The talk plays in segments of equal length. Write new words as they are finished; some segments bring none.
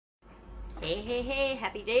Hey, hey, hey,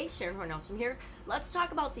 happy day. Sharon Hornelson here. Let's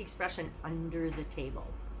talk about the expression under the table.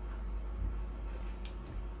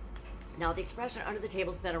 Now, the expression under the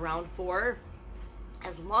table has been around for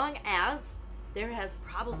as long as there has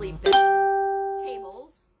probably been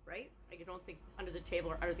tables, right? I don't think under the table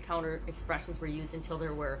or under the counter expressions were used until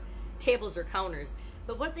there were tables or counters.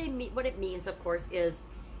 But what it means, of course, is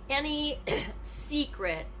any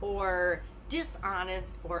secret or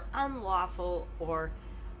dishonest or unlawful or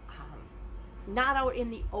not out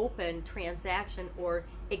in the open transaction or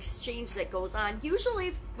exchange that goes on,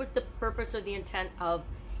 usually with the purpose or the intent of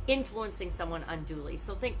influencing someone unduly.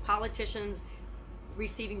 So think politicians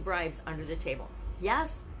receiving bribes under the table.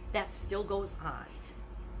 Yes, that still goes on.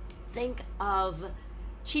 Think of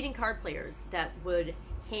cheating card players that would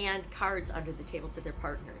hand cards under the table to their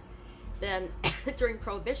partners. Then during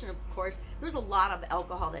Prohibition, of course, there was a lot of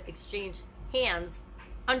alcohol that exchanged hands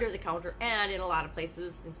under the counter, and in a lot of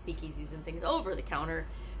places in speakeasies and things over the counter,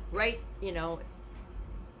 right,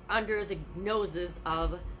 under the noses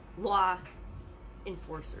of law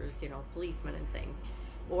enforcers, policemen and things,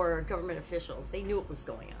 or government officials. They knew what was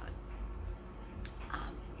going on.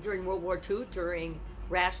 During World War II, during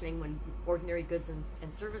rationing, when ordinary goods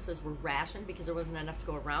and services were rationed because there wasn't enough to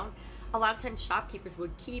go around, a lot of times shopkeepers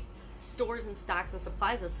would keep stores and stocks and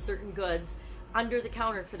supplies of certain goods under the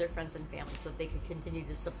counter for their friends and family so that they could continue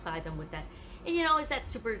to supply them with that. And is that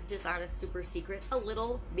super dishonest, super secret? A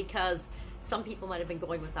little, because some people might have been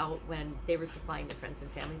going without when they were supplying their friends and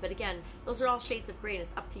family. But again, those are all shades of gray, and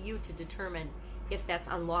it's up to you to determine if that's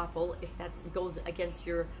unlawful, if that goes against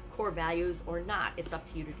your core values or not. It's up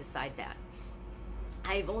to you to decide that.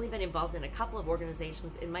 I've only been involved in a couple of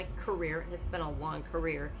organizations in my career, and it's been a long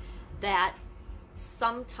career, that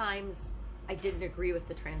sometimes I didn't agree with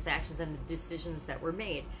the transactions and the decisions that were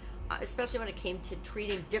made, especially when it came to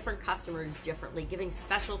treating different customers differently, giving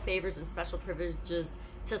special favors and special privileges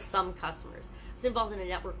to some customers. I was involved in a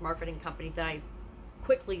network marketing company that I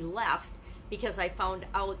quickly left because I found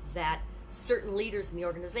out that certain leaders in the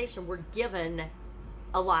organization were given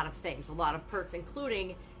a lot of things, a lot of perks,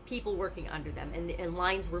 including people working under them, and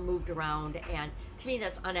lines were moved around, and to me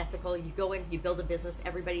that's unethical. You go in, you build a business,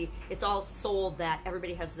 it's all sold that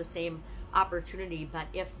everybody has the same opportunity, but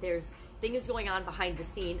if there's things going on behind the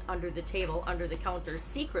scene, under the table, under the counter,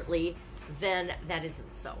 secretly, then that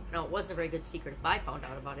isn't so. Now, it wasn't a very good secret if I found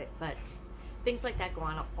out about it, but things like that go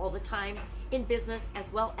on all the time in business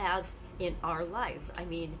as well as in our lives. I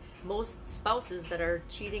mean, most spouses that are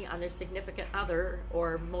cheating on their significant other,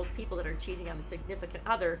 or most people that are cheating on the significant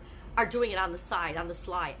other, are doing it on the side, on the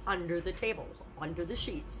sly, under the table, under the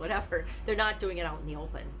sheets, whatever. They're not doing it out in the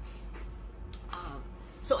open.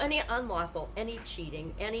 So any unlawful, any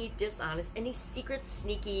cheating, any dishonest, any secret,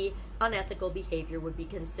 sneaky, unethical behavior would be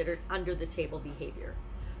considered under the table behavior.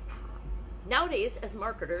 Nowadays, as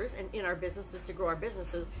marketers and in our businesses, to grow our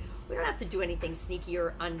businesses, we don't have to do anything sneaky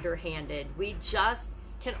or underhanded. We just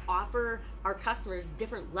can offer our customers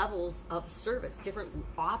different levels of service, different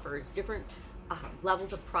offers, different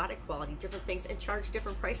levels of product quality, different things, and charge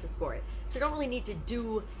different prices for it. So you don't really need to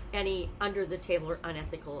do any under the table or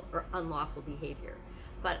unethical or unlawful behavior.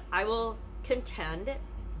 But I will contend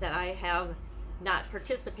that I have not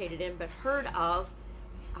participated in, but heard of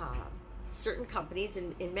certain companies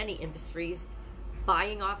in many industries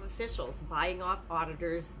buying off officials, buying off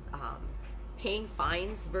auditors, paying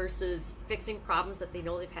fines versus fixing problems that they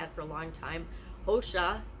know they've had for a long time.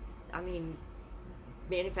 OSHA,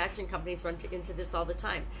 manufacturing companies run into this all the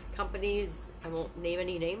time. Companies, I won't name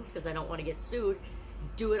any names because I don't want to get sued,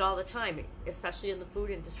 do it all the time, especially in the food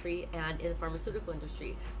industry and in the pharmaceutical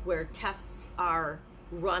industry, where tests are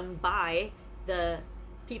run by the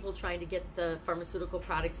people trying to get the pharmaceutical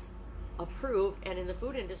products approved, and in the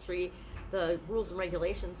food industry, the rules and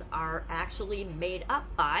regulations are actually made up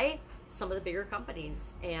by some of the bigger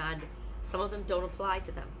companies, and some of them don't apply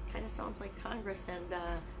to them. Kind of sounds like Congress and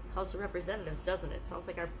House of Representatives, doesn't it? Sounds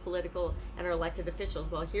like our political and our elected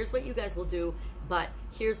officials. Well, here's what you guys will do, but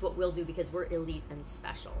here's what we'll do because we're elite and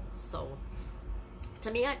special. So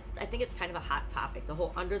to me, I think it's kind of a hot topic. The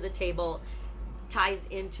whole under the table ties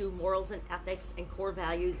into morals and ethics and core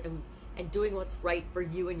values and doing what's right for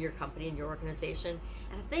you and your company and your organization.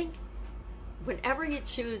 And I think whenever you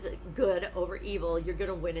choose good over evil, you're going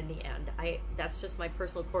to win in the end. That's just my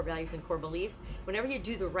personal core values and core beliefs. Whenever you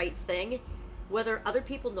do the right thing, whether other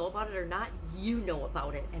people know about it or not, you know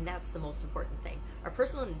about it, and that's the most important thing. Our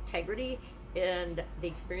personal integrity and the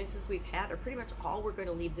experiences we've had are pretty much all we're going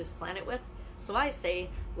to leave this planet with. So I say,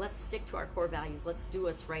 let's stick to our core values. Let's do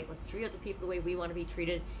what's right. Let's treat other people the way we want to be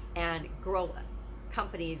treated, and grow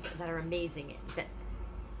companies that are amazing, that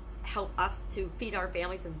help us to feed our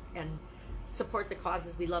families and support the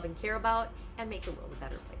causes we love and care about, and make the world a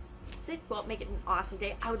better place. That's it. Go out and make it an awesome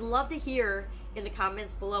day. I would love to hear in the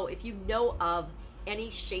comments below if you know of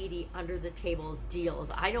any shady under the table deals.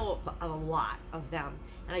 I know of a lot of them,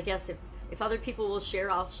 and I guess if other people will share,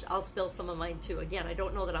 I'll spill some of mine too. Again, I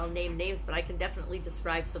don't know that I'll name names, but I can definitely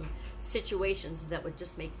describe some situations that would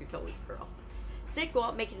just make your toes curl. That's it. Go out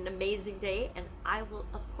and make it an amazing day, and I will,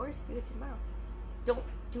 of course, be with you tomorrow. Don't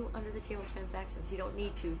do under the table transactions. You don't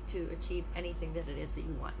need to achieve anything that it is that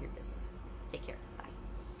you want in your business. Take care.